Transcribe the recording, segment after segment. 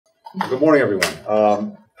Good morning,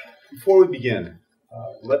 everyone. Before we begin,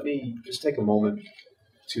 let me just take a moment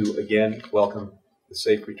to again welcome the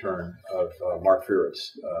safe return of Mark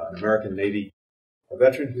Furis, an American Navy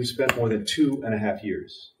veteran who spent more than 2.5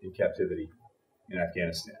 years in captivity in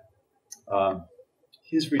Afghanistan.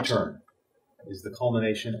 His return is the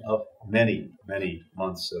culmination of many, many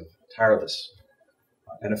months of tireless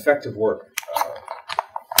and effective work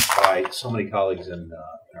by so many colleagues in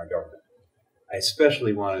our government. I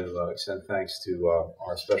especially want to extend thanks to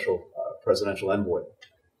our special presidential envoy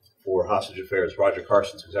for hostage affairs, Roger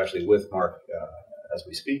Carstens, who's actually with Mark as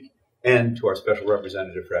we speak, and to our special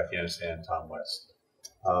representative for Afghanistan, Tom West.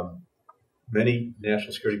 Many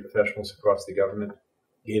national security professionals across the government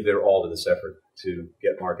gave their all to this effort to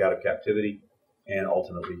get Mark out of captivity and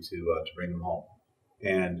ultimately to bring him home.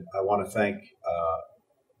 And I want to thank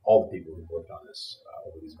all the people who worked on this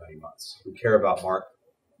over these many months, who care about Mark,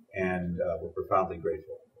 and we're profoundly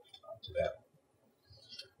grateful to them.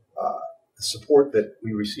 The support that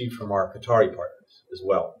we received from our Qatari partners as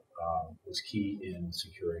well was key in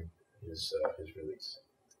securing his release.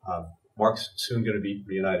 Mark's soon going to be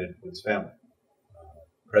reunited with his family.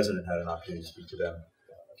 The President had an opportunity to speak to them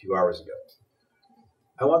a few hours ago.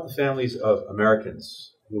 I want the families of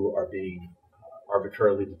Americans who are being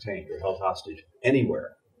arbitrarily detained or held hostage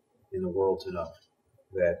anywhere in the world to know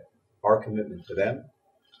that our commitment to them,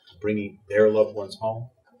 bringing their loved ones home,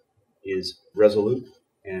 is resolute,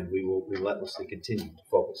 and we will relentlessly continue to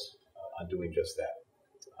focus on doing just that.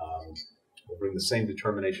 We'll bring the same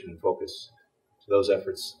determination and focus to those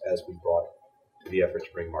efforts as we brought to the effort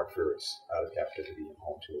to bring Mark Furis out of captivity and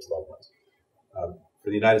home to his loved ones. For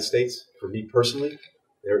the United States, for me personally,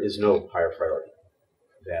 there is no higher priority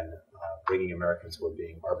than bringing Americans who are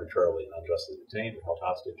being arbitrarily and unjustly detained or held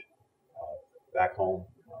hostage back home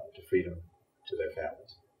to freedom, to their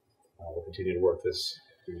families. We'll continue to work this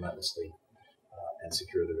relentlessly and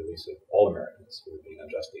secure the release of all Americans who are being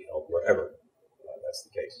unjustly held wherever that's the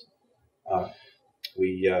case.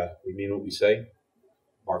 We mean what we say.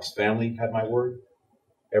 Mark's family had my word.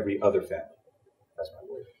 Every other family has my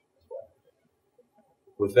word as well.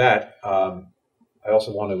 With that, I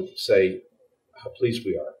also want to say how pleased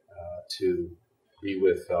we are to be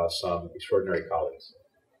with some extraordinary colleagues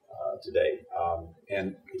today.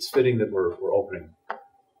 And it's fitting that we're opening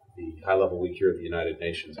the high-level week here at the United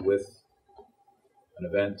Nations with an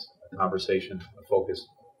event, a conversation, a focus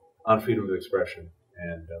on freedom of expression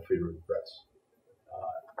and freedom of the press.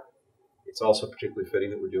 It's also particularly fitting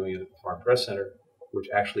that we're doing it at the Foreign Press Center, which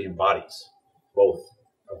actually embodies both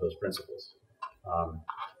of those principles.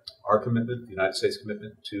 Our commitment, the United States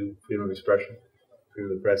commitment to freedom of expression,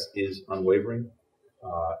 freedom of the press, is unwavering,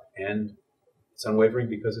 and it's unwavering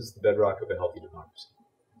because it's the bedrock of a healthy democracy.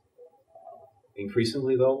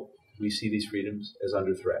 Increasingly, though, we see these freedoms as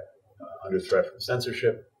under threat from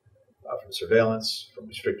censorship, from surveillance, from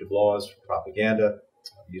restrictive laws, from propaganda,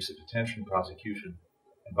 use of detention, prosecution,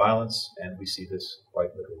 and violence, and we see this quite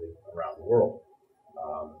literally around the world.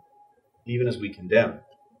 Even as we condemn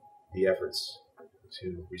the efforts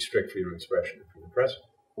to restrict freedom of expression and freedom of press,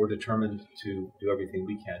 we're determined to do everything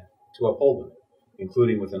we can to uphold them,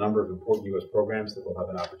 including with a number of important U.S. programs that we'll have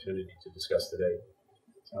an opportunity to discuss today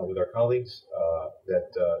with our colleagues that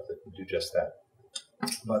do just that.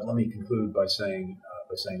 But let me conclude by saying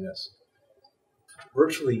this: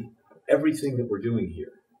 virtually everything that we're doing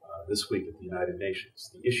here this week at the United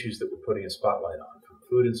Nations, the issues that we're putting a spotlight on, from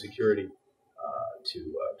food insecurity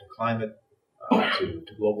to climate to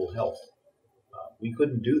global health, we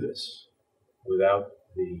couldn't do this without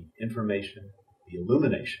the information, the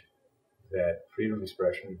illumination that freedom of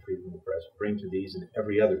expression and freedom of the press bring to these and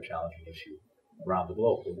every other challenging issue around the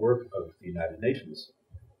globe. The work of the United Nations,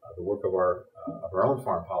 the work of our own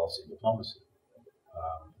foreign policy and diplomacy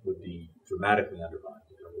would be dramatically undermined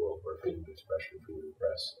in a world where freedom of expression and freedom of the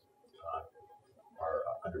press are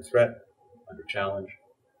under threat, under challenge,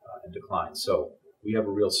 and decline. So we have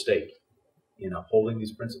a real stake in upholding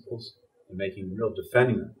these principles and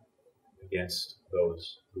defending them against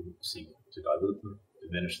those who seek to dilute them,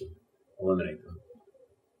 diminish them, eliminate them.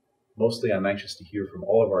 Mostly, I'm anxious to hear from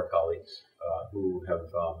all of our colleagues who have,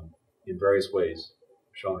 in various ways,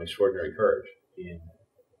 shown extraordinary courage in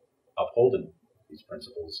upholding these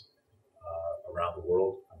principles around the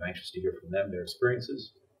world. I'm anxious to hear from them, their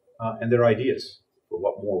experiences, and their ideas for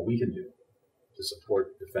what more we can do to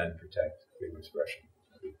support, defend, protect freedom of expression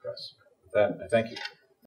and free press. With that, I thank you.